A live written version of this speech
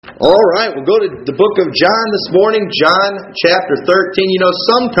All right, we'll go to the book of John this morning, John chapter 13.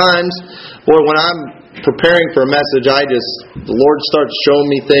 Sometimes, when I'm preparing for a message, the Lord starts showing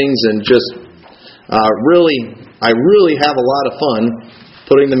me things and I really have a lot of fun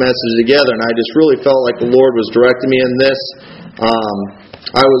putting the message together, and I just really felt like the Lord was directing me in this.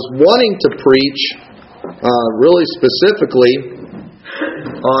 I was wanting to preach really specifically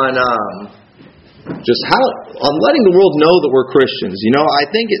on on letting the world know that we're Christians. I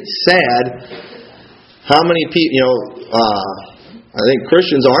think it's sad how many people, I think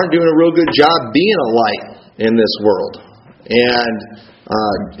Christians aren't doing a real good job being a light in this world. And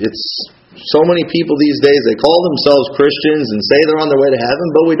it's so many people these days, they call themselves Christians and say they're on their way to heaven,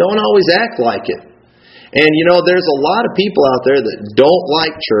 but we don't always act like it. And there's a lot of people out there that don't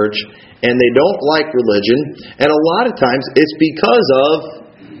like church and they don't like religion, and a lot of times it's because of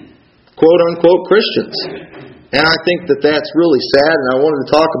quote-unquote Christians. And I think that that's really sad, and I wanted to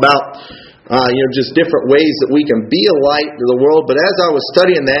talk about just different ways that we can be a light to the world. But as I was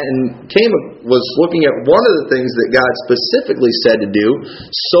studying that and was looking at one of the things that God specifically said to do,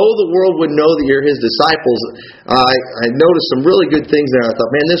 so the world would know that you're His disciples, I noticed some really good things there. I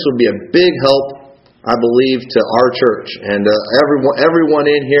thought, man, this would be a big help, I believe, to our church and everyone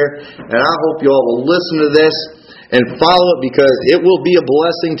in here. And I hope you all will listen to this and follow it, because it will be a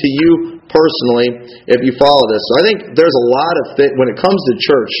blessing to you personally if you follow this. So I think there's a lot of things when it comes to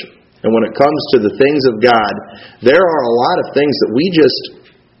church and when it comes to the things of God. There are a lot of things that a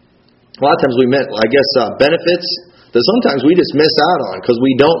lot of times benefits that sometimes we just miss out on because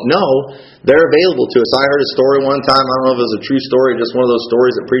we don't know they're available to us. I heard a story one time. I don't know if it was a true story, just one of those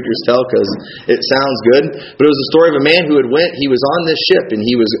stories that preachers tell because it sounds good. But it was a story of a man who he was on this ship and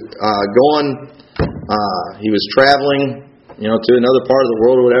he was he was traveling, to another part of the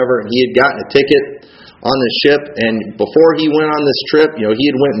world or whatever, and he had gotten a ticket on the ship. And before he went on this trip, he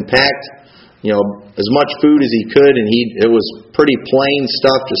had went and packed, as much food as he could, and it was pretty plain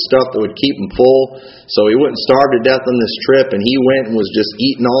stuff, just stuff that would keep him full, so he wouldn't starve to death on this trip. And he went and was just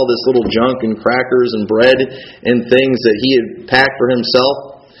eating all this little junk and crackers and bread and things that he had packed for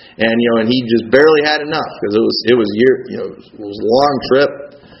himself. And and he just barely had enough because it was a long trip.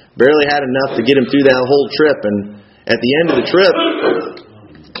 Barely had enough to get him through that whole trip. And at the end of the trip,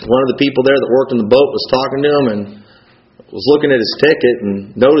 one of the people there that worked on the boat was talking to him and was looking at his ticket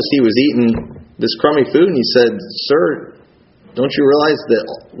and noticed he was eating this crummy food. And he said, "Sir, don't you realize that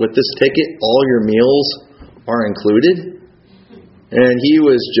with this ticket, all your meals are included?" And he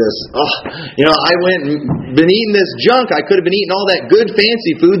was just, I went and been eating this junk. I could have been eating all that good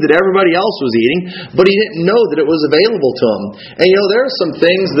fancy food that everybody else was eating, but he didn't know that it was available to him. And there are some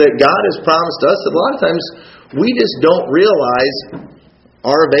things that God has promised us that a lot of times we just don't realize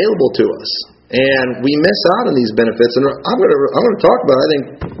are available to us. And we miss out on these benefits. And I'm going to talk about, I think,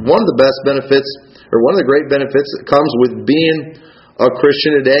 one of the best benefits, or one of the great benefits that comes with being a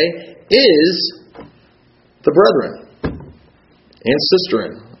Christian today is the brethren. And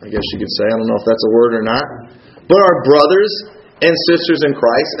sisterin, I guess you could say. I don't know if that's a word or not. But our brothers and sisters in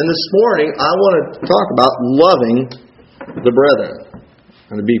Christ. And this morning, I want to talk about loving the brethren.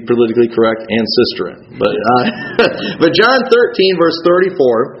 I'm going to be politically correct, and sisterin. But John 13, verse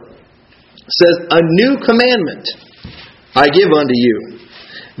 34 says, "A new commandment I give unto you,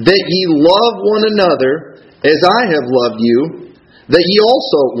 that ye love one another as I have loved you, that ye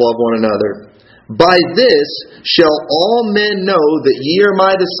also love one another. By this shall all men know that ye are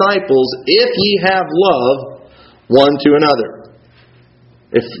my disciples, if ye have love one to another."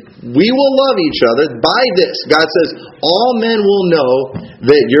 If we will love each other, by this, God says, all men will know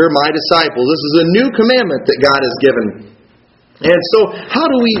that you're my disciples. This is a new commandment that God has given. And so,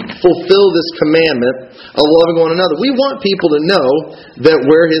 how do we fulfill this commandment of loving one another? We want people to know that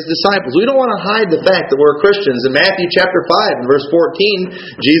we're His disciples. We don't want to hide the fact that we're Christians. In Matthew chapter 5 and verse 14,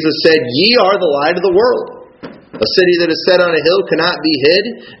 Jesus said, "Ye are the light of the world. A city that is set on a hill cannot be hid,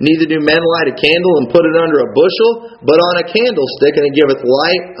 neither do men light a candle and put it under a bushel, but on a candlestick, and it giveth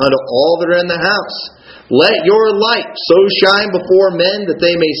light unto all that are in the house. Let your light so shine before men that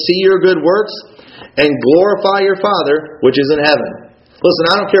they may see your good works and glorify your Father which is in heaven." Listen,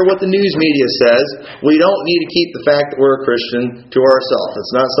 I don't care what the news media says. We don't need to keep the fact that we're a Christian to ourselves.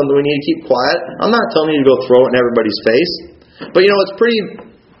 It's not something we need to keep quiet. I'm not telling you to go throw it in everybody's face. But it's pretty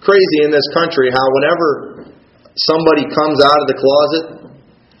crazy in this country how whenever somebody comes out of the closet,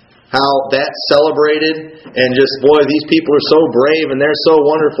 how that's celebrated, and just, boy, these people are so brave and they're so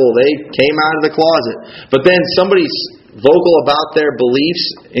wonderful. They came out of the closet. But then somebody's vocal about their beliefs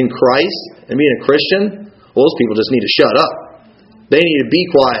in Christ and being a Christian, well, those people just need to shut up. They need to be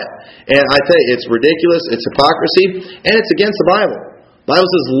quiet. And I tell you, it's ridiculous, it's hypocrisy, and it's against the Bible. The Bible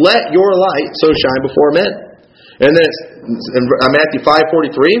says, let your light so shine before men. And then in Matthew 5:43,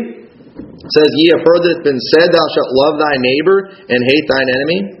 it says, ye have heard that it has been said, thou shalt love thy neighbor and hate thine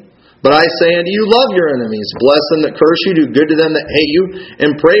enemy. But I say unto you, love your enemies, bless them that curse you, do good to them that hate you,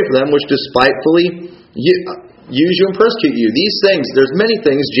 and pray for them which despitefully use you and persecute you. These things, there's many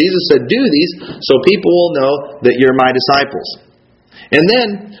things. Jesus said, do these so people will know that you're my disciples. And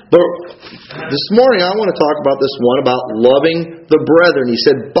then, but this morning I want to talk about this one about loving the brethren. He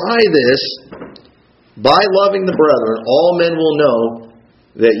said, by loving the brethren, all men will know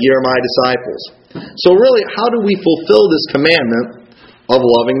that ye are my disciples. So really, how do we fulfill this commandment of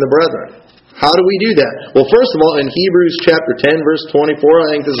loving the brethren? How do we do that? Well, first of all, in Hebrews chapter 10, verse 24,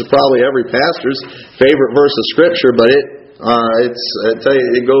 I think this is probably every pastor's favorite verse of Scripture, but I tell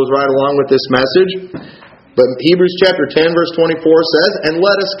you, it goes right along with this message. But Hebrews chapter 10, verse 24 says, and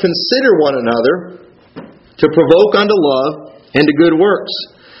let us consider one another to provoke unto love and to good works,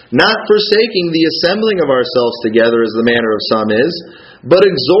 not forsaking the assembling of ourselves together as the manner of some is, but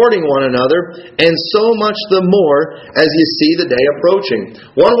exhorting one another, and so much the more as you see the day approaching.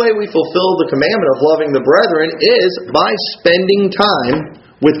 One way we fulfill the commandment of loving the brethren is by spending time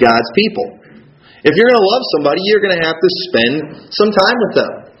with God's people. If you're going to love somebody, you're going to have to spend some time with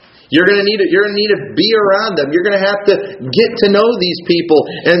them. You're going to need to be around them. You're going to have to get to know these people.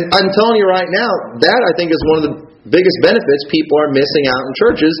 And I'm telling you right now, that I think is one of the biggest benefits people are missing out in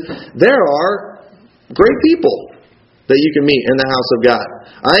churches. There are great people that you can meet in the house of God.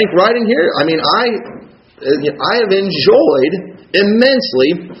 I think right in here, I have enjoyed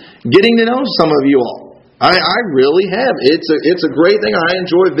immensely getting to know some of you all. I really have. It's a great thing. I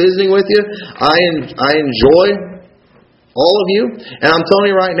enjoy visiting with you. I enjoy all of you. And I'm telling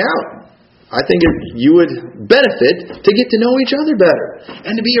you right now, I think you would benefit to get to know each other better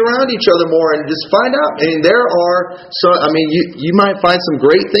and to be around each other more and just find out. You might find some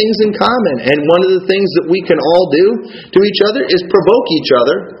great things in common. And one of the things that we can all do to each other is provoke each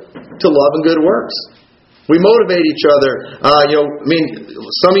other to love and good works. We motivate each other.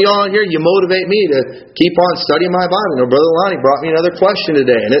 Some of y'all here, you motivate me to keep on studying my Bible. Brother Lonnie brought me another question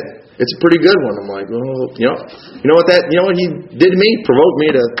today, and it's a pretty good one. I'm like, you know what he did to me? Provoked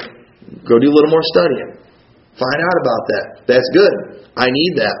me to go do a little more studying. Find out about that. That's good. I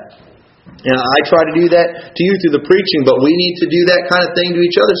need that. And I try to do that to you through the preaching, but we need to do that kind of thing to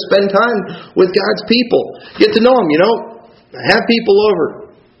each other. Spend time with God's people. Get to know them, Have people over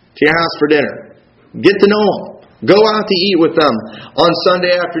to your house for dinner. Get to know them. Go out to eat with them on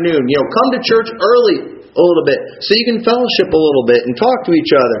Sunday afternoon. Come to church early a little bit so you can fellowship a little bit and talk to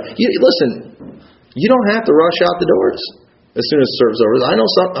each other. Listen, you don't have to rush out the doors as soon as service is over. I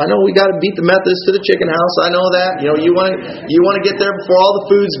know we got to beat the Methodists to the chicken house. I know that. You want to get there before all the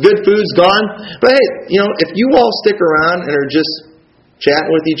good food's gone. But hey, if you all stick around and are just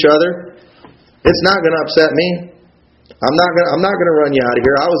chatting with each other, it's not going to upset me. I'm not going to run you out of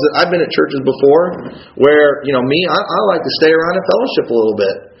here. I've been at churches before where I like to stay around and fellowship a little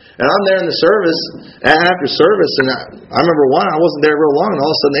bit. And I'm there in the service after service, and I remember I wasn't there real long, and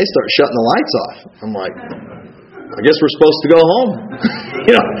all of a sudden they start shutting the lights off. I'm like, I guess we're supposed to go home,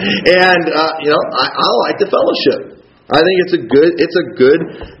 I like to fellowship. I think it's a good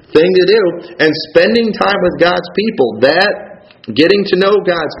thing to do, and spending time with God's people, getting to know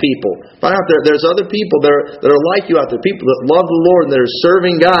God's people. Find out there's other people that are like you out there, people that love the Lord and that are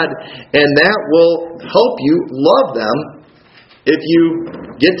serving God, and that will help you love them if you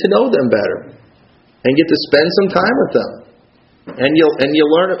get to know them better and get to spend some time with them. And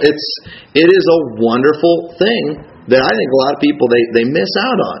you'll learn it is a wonderful thing that I think a lot of people they miss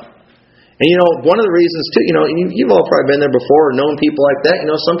out on. And one of the reasons too, you've all probably been there before or known people like that.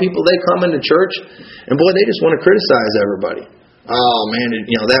 Some people, they come into church and boy, they just want to criticize everybody. Oh man,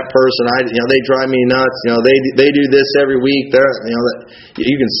 that person, they drive me nuts. They do this every week.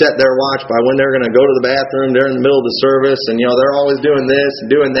 You can set their watch by when they're going to go to the bathroom. They're in the middle of the service, and they're always doing this and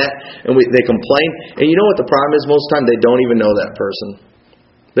doing that, and they complain. And you know what the problem is? Most of the time, they don't even know that person.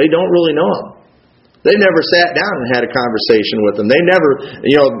 They don't really know them. They've never sat down and had a conversation with them.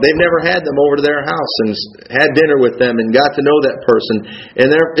 They've never had them over to their house and had dinner with them and got to know that person.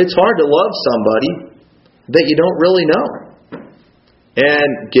 And it's hard to love somebody that you don't really know.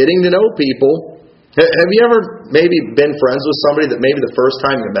 And getting to know people. Have you ever maybe been friends with somebody that maybe the first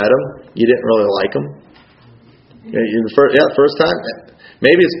time you met them, you didn't really like them? First time.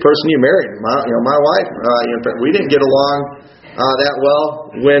 Maybe it's the person you married. My wife, we didn't get along that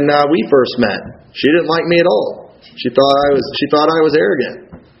well when we first met. She didn't like me at all. She thought I was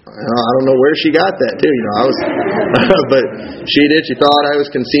arrogant. I don't know where she got that too. But she did. She thought I was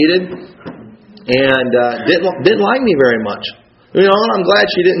conceited and didn't like me very much. I'm glad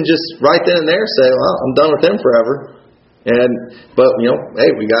she didn't just right then and there say, well, I'm done with him forever. But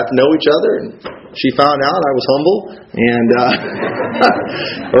hey, we got to know each other, and she found out I was humble, and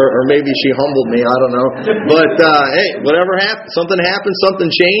or maybe she humbled me, I don't know. But hey, whatever happened,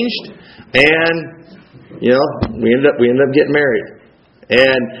 something changed, and we ended up getting married.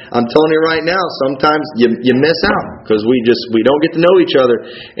 And I'm telling you right now, sometimes you miss out because we don't get to know each other.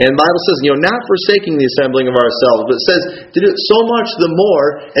 And the Bible says, not forsaking the assembling of ourselves, but it says to do it so much the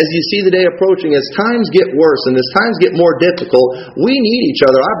more as you see the day approaching, as times get worse and as times get more difficult. We need each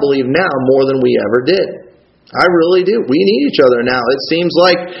other, I believe, now more than we ever did. I really do. We need each other now. It seems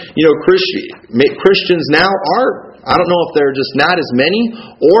like Christians now are, I don't know if they're just not as many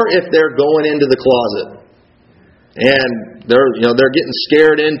or if they're going into the closet. And they're getting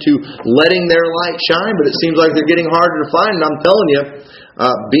scared into letting their light shine, but it seems like they're getting harder to find. And I'm telling you,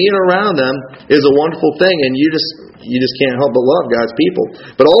 being around them is a wonderful thing, and you just can't help but love God's people.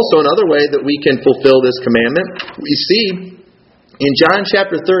 But also another way that we can fulfill this commandment, we see in John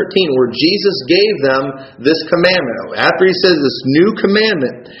chapter 13 where Jesus gave them this commandment. After he says, this new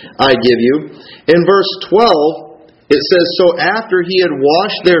commandment I give you, in verse 12 it says, so after he had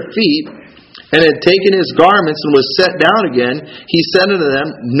washed their feet and had taken his garments and was set down again, he said unto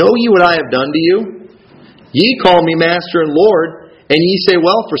them, know ye what I have done to you? Ye call me Master and Lord, and ye say,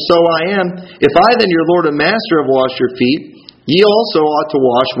 well, for so I am. If I then, your Lord and Master, have washed your feet, ye also ought to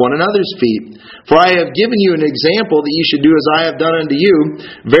wash one another's feet. For I have given you an example that ye should do as I have done unto you.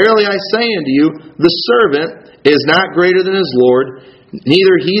 Verily I say unto you, the servant is not greater than his Lord,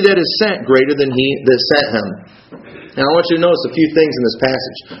 neither he that is sent greater than he that sent him. Now I want you to notice a few things in this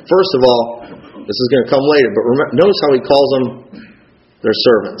passage. First of all, this is going to come later, but notice how he calls them their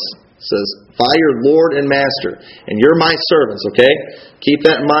servants. He says, by your Lord and Master, and you're my servants, okay? Keep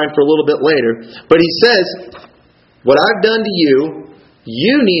that in mind for a little bit later. But he says, what I've done to you,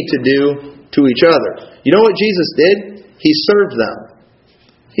 you need to do to each other. You know what Jesus did? He served them.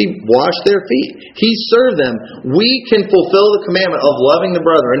 He washed their feet. He served them. We can fulfill the commandment of loving the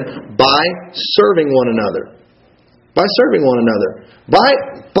brethren by serving one another. By serving one another. By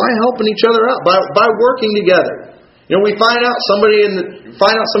helping each other out. By working together. We find out somebody in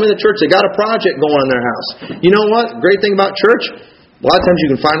the church, they got a project going on in their house. You know what? Great thing about church, a lot of times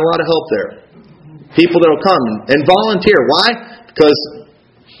you can find a lot of help there. People that will come and volunteer. Why? Because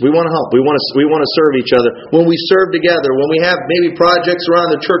we want to help. We want to serve each other. When we serve together, when we have maybe projects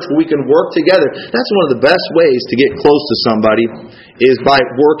around the church where we can work together, that's one of the best ways to get close to somebody is by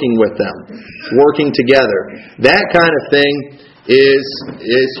working with them, working together. That kind of thing is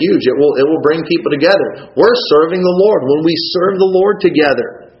huge. It will bring people together. We're serving the Lord. When we serve the Lord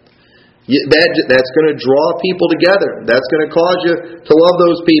together, that's going to draw people together. That's going to cause you to love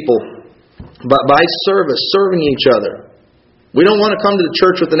those people. But by serving each other. We don't want to come to the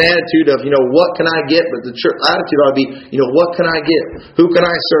church with an attitude of, what can I get? But the church attitude ought to be, what can I get? Who can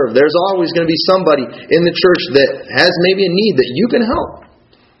I serve? There's always going to be somebody in the church that has maybe a need that you can help.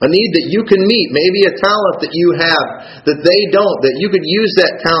 A need that you can meet. Maybe a talent that you have that they don't. That you could use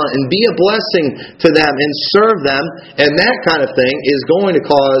that talent and be a blessing to them and serve them. And that kind of thing is going to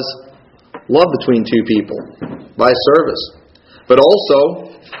cause love between two people by service. But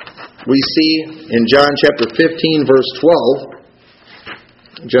also, we see in John chapter 15, verse 12...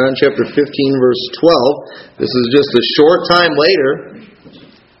 John chapter 15, verse 12. This is just a short time later.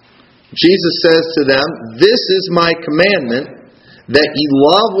 Jesus says to them, this is my commandment, that ye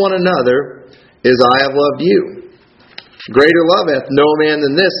love one another as I have loved you. Greater love hath no man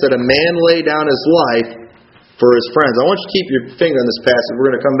than this, that a man lay down his life for his friends. I want you to keep your finger on this passage.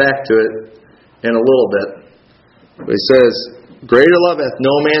 We're going to come back to it in a little bit. But he says, greater love hath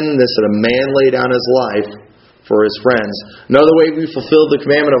no man than this, that a man lay down his life for his friends. Another way we fulfill the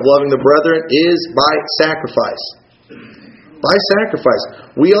commandment of loving the brethren is by sacrifice. By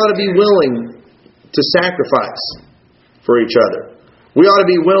sacrifice. We ought to be willing to sacrifice for each other. We ought to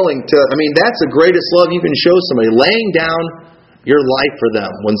be willing to, that's the greatest love you can show somebody. Laying down your life for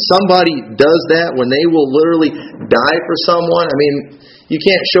them. When somebody does that, when they will literally die for someone, you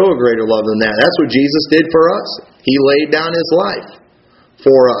can't show a greater love than that. That's what Jesus did for us. He laid down His life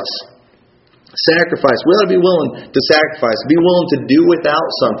for us. Sacrifice. We ought to be willing to sacrifice. Be willing to do without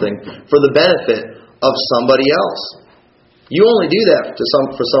something for the benefit of somebody else. You only do that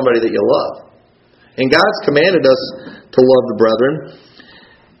for somebody that you love. And God's commanded us to love the brethren.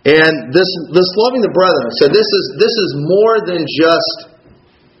 And this loving the brethren, so this is more than just,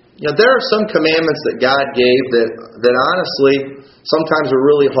 there are some commandments that God gave that honestly sometimes are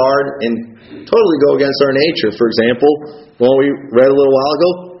really hard and totally go against our nature. For example, one we read a little while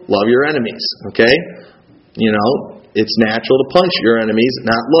ago, love your enemies, okay? it's natural to punch your enemies,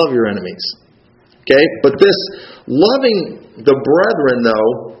 not love your enemies. Okay? But this loving the brethren,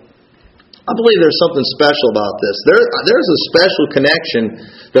 though, I believe there's something special about this. There's a special connection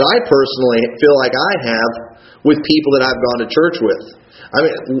that I personally feel like I have with people that I've gone to church with. I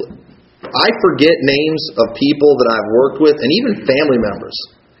mean, I forget names of people that I've worked with, and even family members.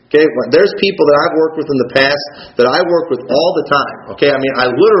 Okay, there's people that I've worked with in the past that I work with all the time. Okay, I mean, I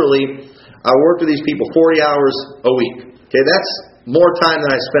work with these people 40 hours a week. Okay, that's more time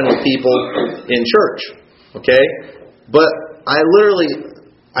than I spend with people in church. Okay, but I've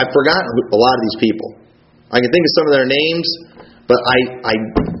forgotten a lot of these people. I can think of some of their names, but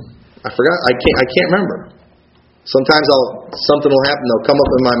I forgot. I can't remember. Sometimes something will happen. They'll come up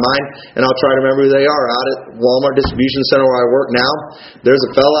in my mind, and I'll try to remember who they are. Out at Walmart Distribution Center where I work now, there's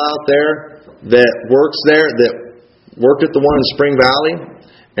a fella out there that works there that worked at the one in Spring Valley,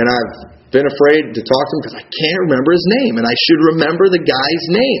 and I've been afraid to talk to him because I can't remember his name, and I should remember the guy's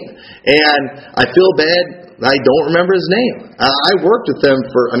name. And I feel bad I don't remember his name. I worked with them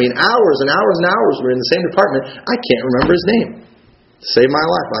for, hours and hours and hours. We're in the same department. I can't remember his name. Saved my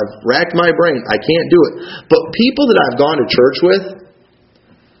life. I've racked my brain. I can't do it. But people that I've gone to church with,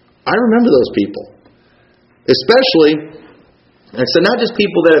 I remember those people. Especially, like I said, not just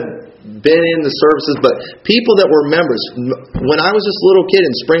people that have been in the services, but people that were members. When I was just a little kid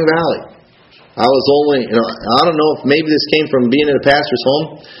in Spring Valley, I was only, I don't know if maybe this came from being in a pastor's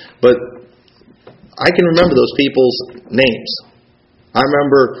home, but I can remember those people's names. I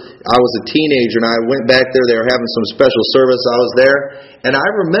remember I was a teenager and I went back there. They were having some special service. I was there. And I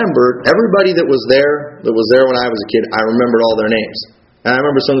remember everybody that was there when I was a kid, I remembered all their names. And I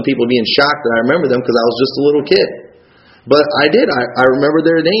remember some of the people being shocked that I remember them because I was just a little kid. But I did. I remember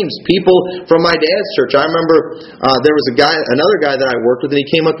their names. People from my dad's church. I remember there was another guy that I worked with, and he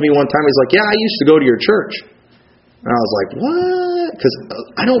came up to me one time. He's like, "Yeah, I used to go to your church." And I was like, "What?" Because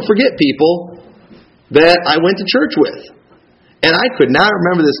I don't forget people that I went to church with. And I could not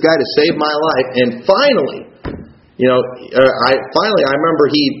remember this guy to save my life. And finally, I remember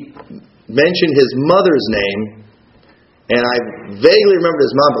he mentioned his mother's name, and I vaguely remembered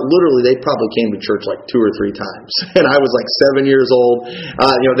his mom, but literally they probably came to church like 2 or 3 times. And I was like 7 years old.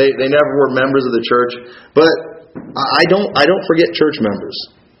 They never were members of the church. But I don't forget church members.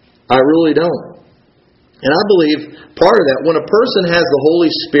 I really don't. And I believe part of that, when a person has the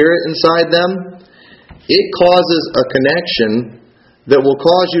Holy Spirit inside them, it causes a connection that will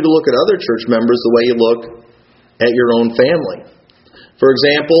cause you to look at other church members the way you look at your own family. For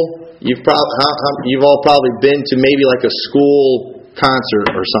example, you've all probably been to maybe like a school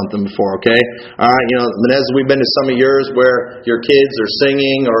concert or something before, okay? All right, Menez, we've been to some of yours where your kids are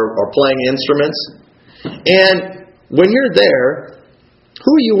singing or playing instruments. And when you're there,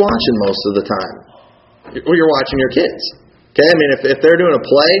 who are you watching most of the time? Well, you're watching your kids. Okay, if they're doing a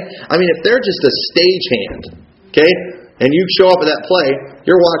play, if they're just a stagehand, okay, and you show up at that play,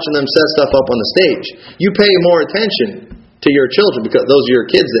 you're watching them set stuff up on the stage. You pay more attention to your children because those are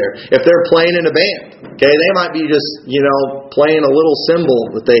your kids there. If they're playing in a band, okay, they might be just, playing a little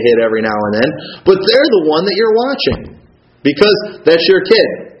cymbal that they hit every now and then, but they're the one that you're watching because that's your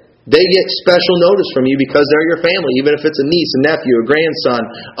kid. They get special notice from you because they're your family, even if it's a niece, a nephew, a grandson,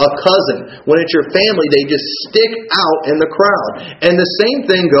 a cousin. When it's your family, they just stick out in the crowd. And the same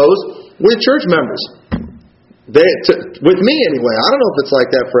thing goes with church members. With me anyway. I don't know if it's like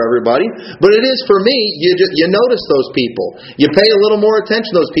that for everybody, but it is for me. You notice those people. You pay a little more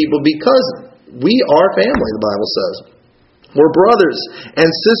attention to those people because we are family, the Bible says. We're brothers and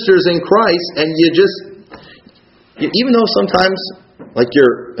sisters in Christ, and even though sometimes, like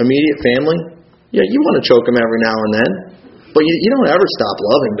your immediate family, you want to choke them every now and then, but you don't ever stop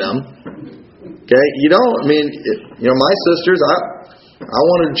loving them. Okay, you don't. My sisters, I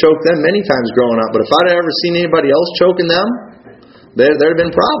wanted to choke them many times growing up, but if I'd ever seen anybody else choking them, there'd have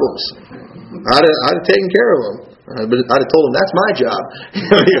been problems. I'd have taken care of them. I'd have told them that's my job.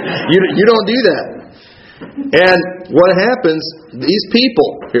 You don't do that. And what happens? These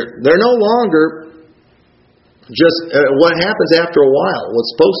people here, they're no longer. What happens after a while,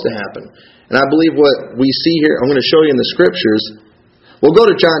 what's supposed to happen. And I believe what we see here, I'm going to show you in the Scriptures. We'll go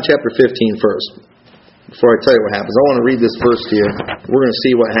to John chapter 15 first, before I tell you what happens. I want to read this verse to you. We're going to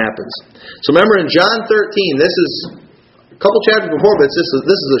see what happens. So remember in John 13, this is a couple chapters before, but this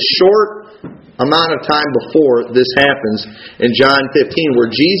is a short amount of time before this happens in John 15, where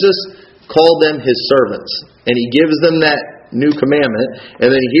Jesus called them His servants. And He gives them that new commandment.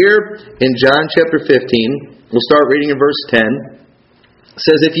 And then here in John chapter 15, we'll start reading in verse 10.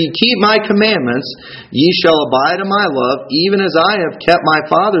 says, "If ye keep my commandments, ye shall abide in my love, even as I have kept my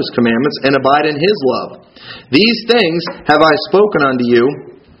Father's commandments, and abide in his love. These things have I spoken unto you,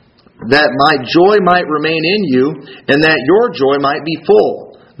 that my joy might remain in you, and that your joy might be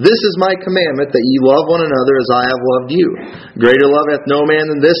full. This is my commandment, that ye love one another as I have loved you. Greater love hath no man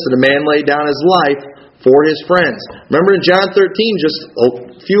than this, that a man lay down his life for his friends." Remember in John 13, just a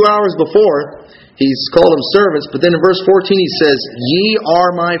few hours before, he's called them servants, but then in verse 14 he says, "Ye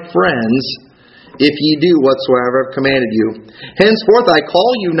are my friends, if ye do whatsoever I have commanded you. Henceforth I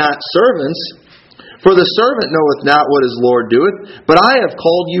call you not servants, for the servant knoweth not what his Lord doeth, but I have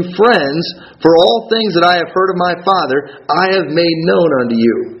called you friends, for all things that I have heard of my Father I have made known unto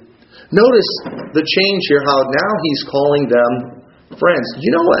you." Notice the change here, how now he's calling them friends.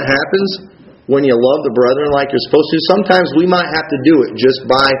 You know what happens when you love the brethren like you're supposed to? Sometimes we might have to do it just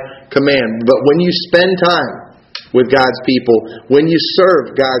by command, but when you spend time with God's people, when you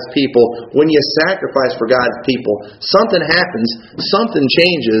serve God's people, when you sacrifice for God's people, something happens, something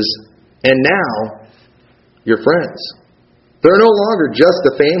changes, and now you're friends. They're no longer just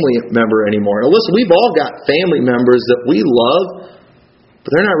a family member anymore. Now listen, we've all got family members that we love, but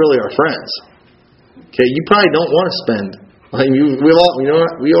they're not really our friends. Okay, you probably don't want to spend. We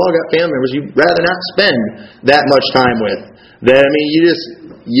all got family members you'd rather not spend that much time with.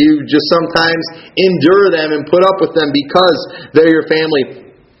 You just sometimes endure them and put up with them because they're your family.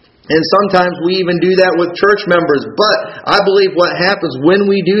 And sometimes we even do that with church members. But I believe what happens when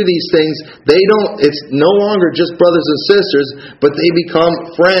we do these things, it's no longer just brothers and sisters, but they become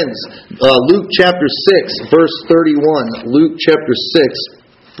friends. Luke chapter 6, verse 31. Luke chapter 6,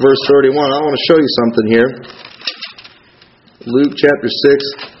 verse 31. I want to show you something here. Luke chapter 6,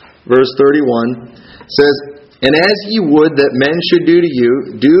 verse 31 says, "And as ye would that men should do to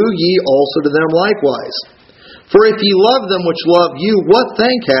you, do ye also to them likewise. For if ye love them which love you, what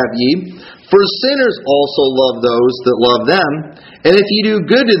thank have ye? For sinners also love those that love them. And if ye do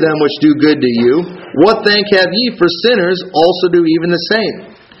good to them which do good to you, what thank have ye? For sinners also do even the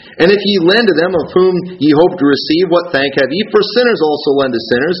same. And if ye lend to them of whom ye hope to receive, what thank have ye? For sinners also lend to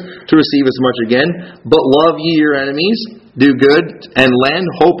sinners to receive as much again. But love ye your enemies, do good, and lend,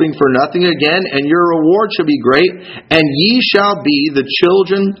 hoping for nothing again, and your reward shall be great, and ye shall be the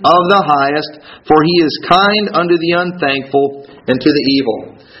children of the highest, for he is kind unto the unthankful and to the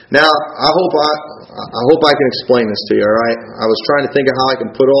evil." Now, I hope I can explain this to you, all right? I was trying to think of how I can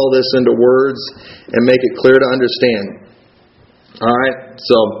put all this into words and make it clear to understand. All right,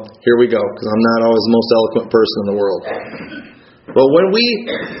 so here we go, because I'm not always the most eloquent person in the world. But when we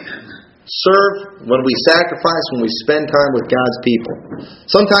serve, when we sacrifice, when we spend time with God's people,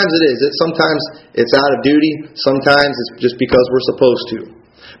 sometimes it is. Sometimes it's out of duty. Sometimes it's just because we're supposed to.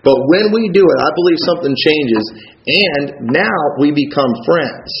 But when we do it, I believe something changes, and now we become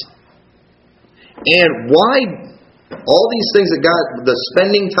friends. And why all these things that God, the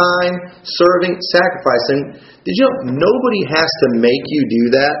spending time, serving, sacrificing, did you know nobody has to make you do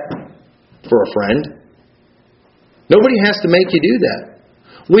that for a friend? Nobody has to make you do that.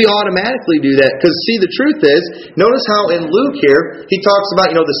 We automatically do that. Because, see, the truth is, notice how in Luke here, he talks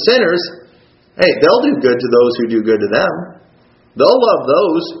about, the sinners, hey, they'll do good to those who do good to them. They'll love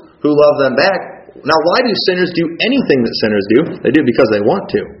those who love them back. Now, why do sinners do anything that sinners do? They do it because they want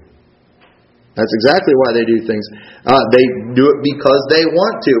to. That's exactly why they do things. They do it because they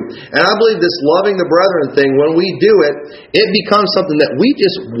want to. And I believe this loving the brethren thing, when we do it, it becomes something that we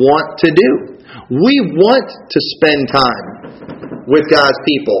just want to do. We want to spend time with God's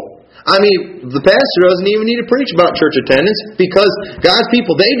people. I mean, the pastor doesn't even need to preach about church attendance because God's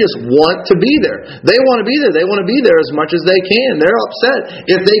people, they just want to be there. They want to be there. They want to be there as much as they can. They're upset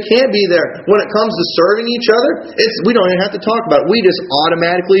if they can't be there. When it comes to serving each other, we don't even have to talk about it. We just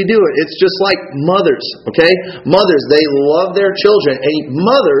automatically do it. It's just like mothers, okay? Mothers, they love their children. And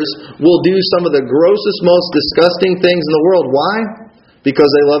mothers will do some of the grossest, most disgusting things in the world. Why?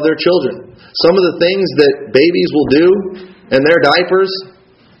 Because they love their children. Some of the things that babies will do in their diapers,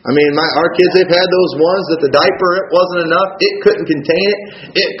 I mean, our kids, they've had those ones that the diaper, it wasn't enough. It couldn't contain it.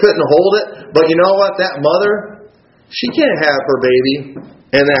 It couldn't hold it. But you know what? That mother, she can't have her baby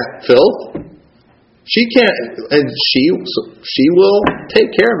in that filth. She can't, and she will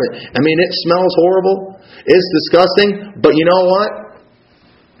take care of it. I mean, it smells horrible. It's disgusting. But you know what?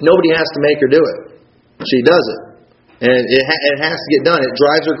 Nobody has to make her do it. She does it. And it has to get done. It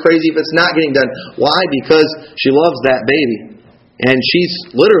drives her crazy if it's not getting done. Why? Because she loves that baby. And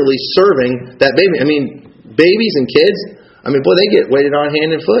she's literally serving that baby. I mean, babies and kids, boy, they get waited on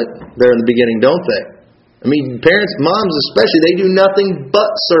hand and foot there in the beginning, don't they? I mean, parents, moms especially, they do nothing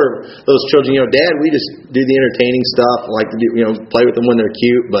but serve those children. Dad, we just do the entertaining stuff, like to do, play with them when they're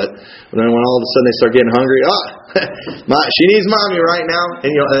cute, but when all of a sudden they start getting hungry, she needs mommy right now.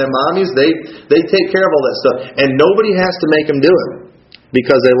 And mommies, they take care of all that stuff. And nobody has to make them do it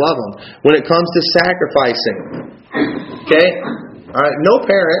because they love them. When it comes to sacrificing, okay? All right, no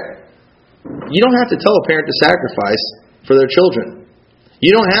parent, you don't have to tell a parent to sacrifice for their children. You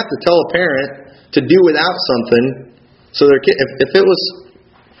don't have to tell a parent to do without something so their kid. If it was,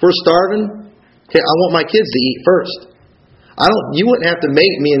 we're starving, okay, I want my kids to eat first. You wouldn't have to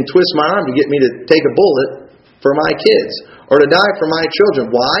make me and twist my arm to get me to take a bullet for my kids or to die for my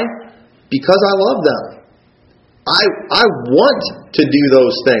children. Why? Because I love them. I want to do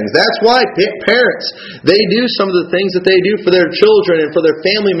those things. That's why parents, they do some of the things that they do for their children and for their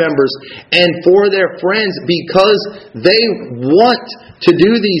family members and for their friends because they want to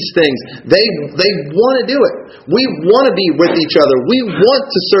do these things. They want to do it. We want to be with each other. We want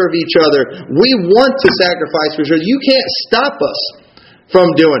to serve each other. We want to sacrifice for each other. You can't stop us from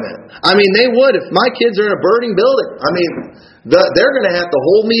doing it. I mean, they would if my kids are in a burning building. I mean, they're going to have to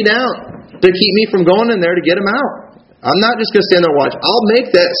hold me down to keep me from going in there to get them out. I'm not just going to stand there and watch. I'll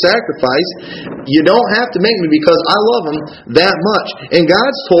make that sacrifice. You don't have to make me because I love them that much. And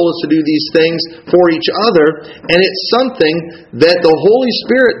God's told us to do these things for each other. And it's something that the Holy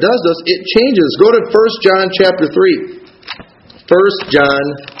Spirit does to us. It changes. Go to 1 John chapter 3. 1 John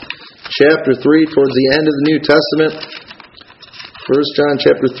chapter 3 towards the end of the New Testament. 1 John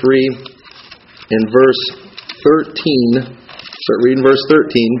chapter 3 in verse 13. Start reading verse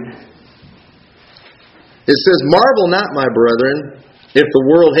 13. It says, "Marvel not, my brethren, if the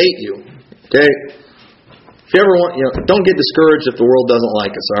world hate you." Okay? If you ever want, don't get discouraged if the world doesn't like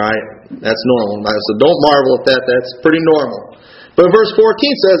us, all right? That's normal. So don't marvel at that. That's pretty normal. But verse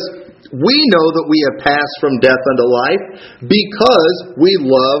 14 says, "We know that we have passed from death unto life because we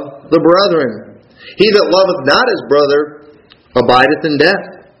love the brethren. He that loveth not his brother abideth in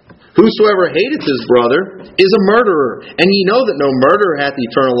death. Whosoever hateth his brother is a murderer, and ye know that no murderer hath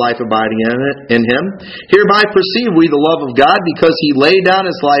eternal life abiding in him. Hereby perceive we the love of God, because he laid down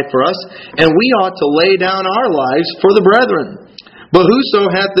his life for us, and we ought to lay down our lives for the brethren. But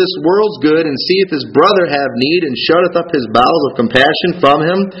whoso hath this world's good, and seeth his brother have need, and shutteth up his bowels of compassion from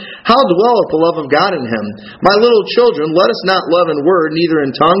him, how dwelleth the love of God in him? My little children, let us not love in word, neither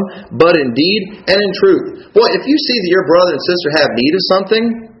in tongue, but in deed and in truth." Boy, if you see that your brother and sister have need of something,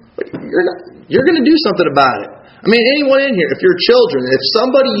 you're going to do something about it. I mean, anyone in here, if your children, if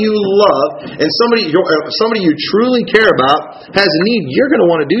somebody you love and somebody you truly care about has a need, you're going to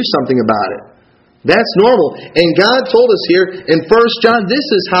want to do something about it. That's normal. And God told us here in 1 John, this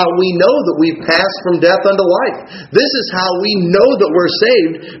is how we know that we've passed from death unto life. This is how we know that we're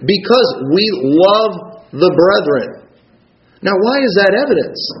saved, because we love the brethren. Now, why is that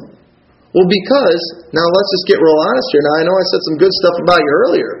evidence? Well, because, now let's just get real honest here. Now, I know I said some good stuff about you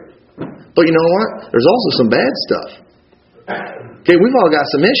earlier. But you know what? There's also some bad stuff. Okay, we've all got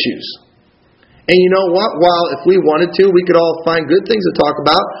some issues. And you know what? While if we wanted to, we could all find good things to talk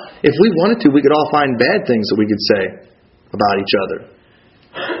about. If we wanted to, we could all find bad things that we could say about each other.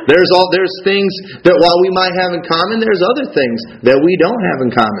 There's things that while we might have in common, there's other things that we don't have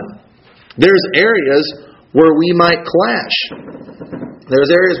in common. There's areas where we might clash.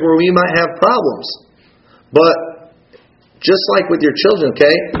 There's areas where we might have problems. But just like with your children,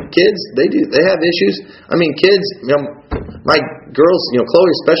 okay? Kids, they have issues. I mean, kids, my girls,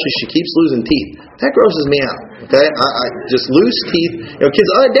 Chloe especially, she keeps losing teeth. That grosses me out, okay? I just loose teeth. Kids,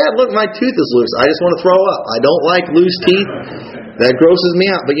 Dad, look, my tooth is loose. I just want to throw up. I don't like loose teeth. That grosses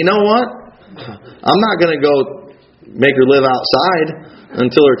me out. But you know what? I'm not going to go make her live outside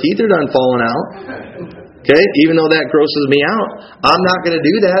until her teeth are done falling out. Okay, even though that grosses me out, I'm not going to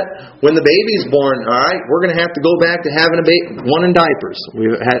do that when the baby's born. All right, we're going to have to go back to having one in diapers.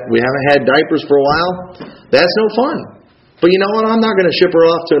 We haven't had diapers for a while. That's no fun. But you know what? I'm not going to ship her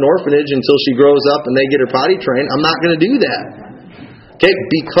off to an orphanage until she grows up and they get her potty trained. I'm not going to do that. Okay,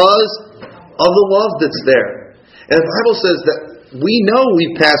 because of the love that's there. And the Bible says that we know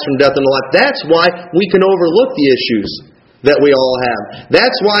we've passed from death into life. That's why we can overlook the issues that we all have.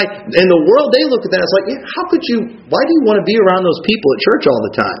 That's why in the world they look at that and it's like, why do you want to be around those people at church all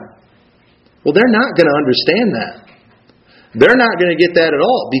the time? Well, they're not going to understand that. They're not going to get that at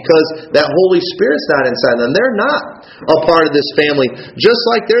all because that Holy Spirit's not inside them. They're not a part of this family. Just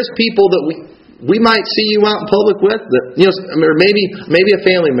like there's people that we might see you out in public with, that, or maybe a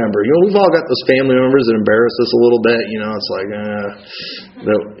family member. We've all got those family members that embarrass us a little bit. It's like,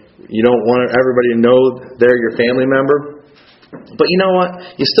 you don't want everybody to know they're your family member. But you know what?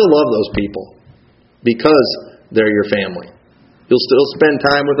 You still love those people. because they're your family. You'll still spend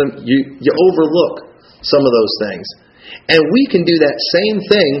time with them. You overlook some of those things. And we can do that same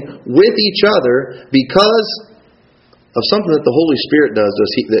thing with each other because of something that the Holy Spirit does to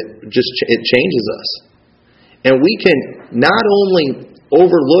us. It changes us. And we can not only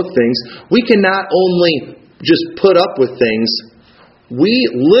overlook things, we can not only just put up with things, we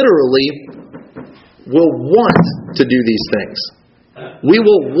literally will want to do these things. We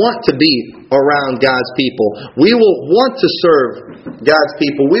will want to be around God's people. We will want to serve God's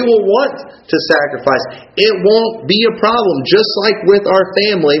people. We will want to sacrifice. It won't be a problem. Just like with our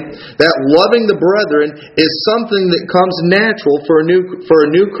family, that loving the brethren is something that comes natural for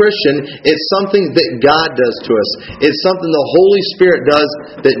a new Christian. It's something that God does to us. It's something the Holy Spirit does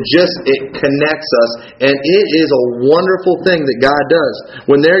that it connects us. And it is a wonderful thing that God does.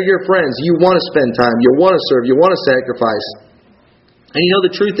 When they're your friends, you want to spend time. You want to serve. You want to sacrifice. And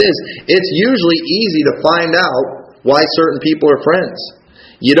the truth is, it's usually easy to find out why certain people are friends.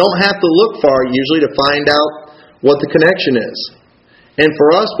 You don't have to look far usually to find out what the connection is. And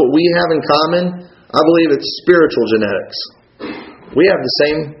for us, what we have in common, I believe it's spiritual genetics. We have the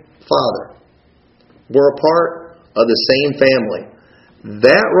same Father. We're a part of the same family.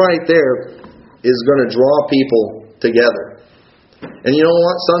 That right there is going to draw people together. And you know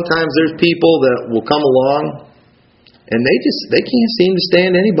what? Sometimes there's people that will come along and they can't seem to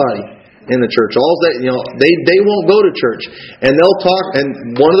stand anybody in the church. They won't go to church. And they'll talk,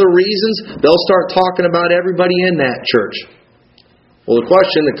 and one of the reasons, they'll start talking about everybody in that church. Well, the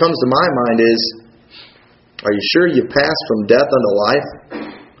question that comes to my mind is, are you sure you passed from death unto life?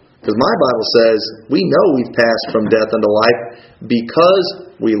 Because my Bible says, we know we've passed from death unto life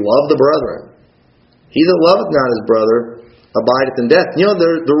because we love the brethren. He that loveth not his brother abideth in death.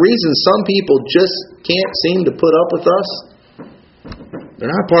 The reason some people just can't seem to put up with us, they're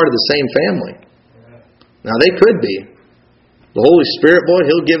not part of the same family. Now they could be. The Holy Spirit, boy,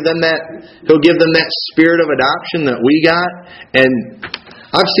 He'll give them that spirit of adoption that we got. And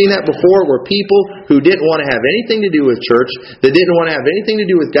I've seen that before where people who didn't want to have anything to do with church, that didn't want to have anything to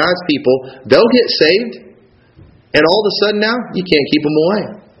do with God's people, they'll get saved, and all of a sudden now, you can't keep them away.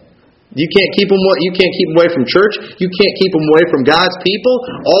 You can't keep them away from church. You can't keep them away from God's people.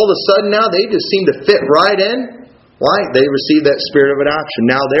 All of a sudden now they just seem to fit right in. Why? They received that spirit of adoption.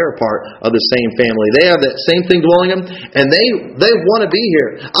 Now they're a part of the same family. They have that same thing dwelling in them, and they want to be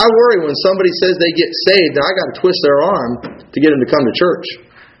here. I worry when somebody says they get saved, and I got to twist their arm to get them to come to church.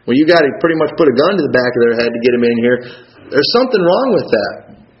 Well, you got to pretty much put a gun to the back of their head to get them in here. There's something wrong with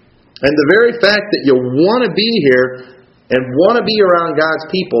that. And the very fact that you want to be here and want to be around God's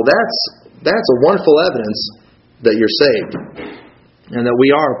people, that's a wonderful evidence that you're saved and that we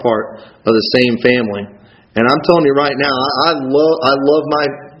are a part of the same family. And I'm telling you right now, I love my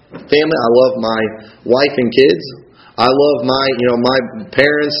family. I love my wife and kids. I love my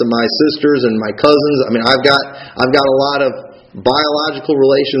parents and my sisters and my cousins. I mean, I've got a lot of biological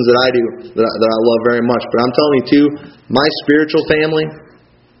relations that I love very much. But I'm telling you too, my spiritual family,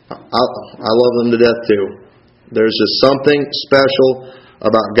 I love them to death too. There's just something special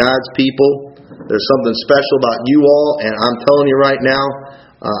about God's people. There's something special about you all, and I'm telling you right now,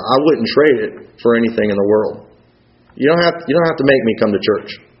 I wouldn't trade it for anything in the world. You don't have to make me come to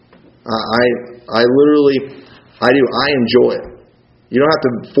church. I enjoy it. You don't have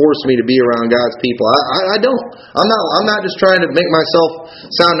to force me to be around God's people. I don't. I'm not just trying to make myself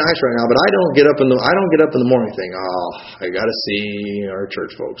sound nice right now, but I don't get up in the morning thinking, I got to see our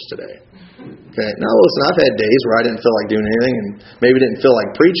church folks today. Okay. Now listen, I've had days where I didn't feel like doing anything and maybe didn't feel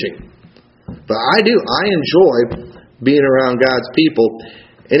like preaching. But I do. I enjoy being around God's people.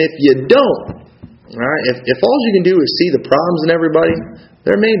 And if you don't, all right, if all you can do is see the problems in everybody,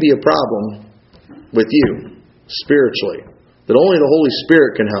 there may be a problem with you spiritually that only the Holy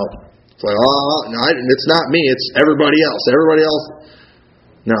Spirit can help. It's like, it's not me, it's everybody else. Everybody else.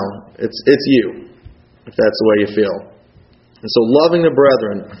 No, it's you, if that's the way you feel. And so loving the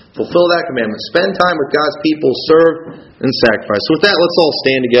brethren, fulfill that commandment. Spend time with God's people, serve and sacrifice. So with that, let's all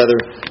stand together.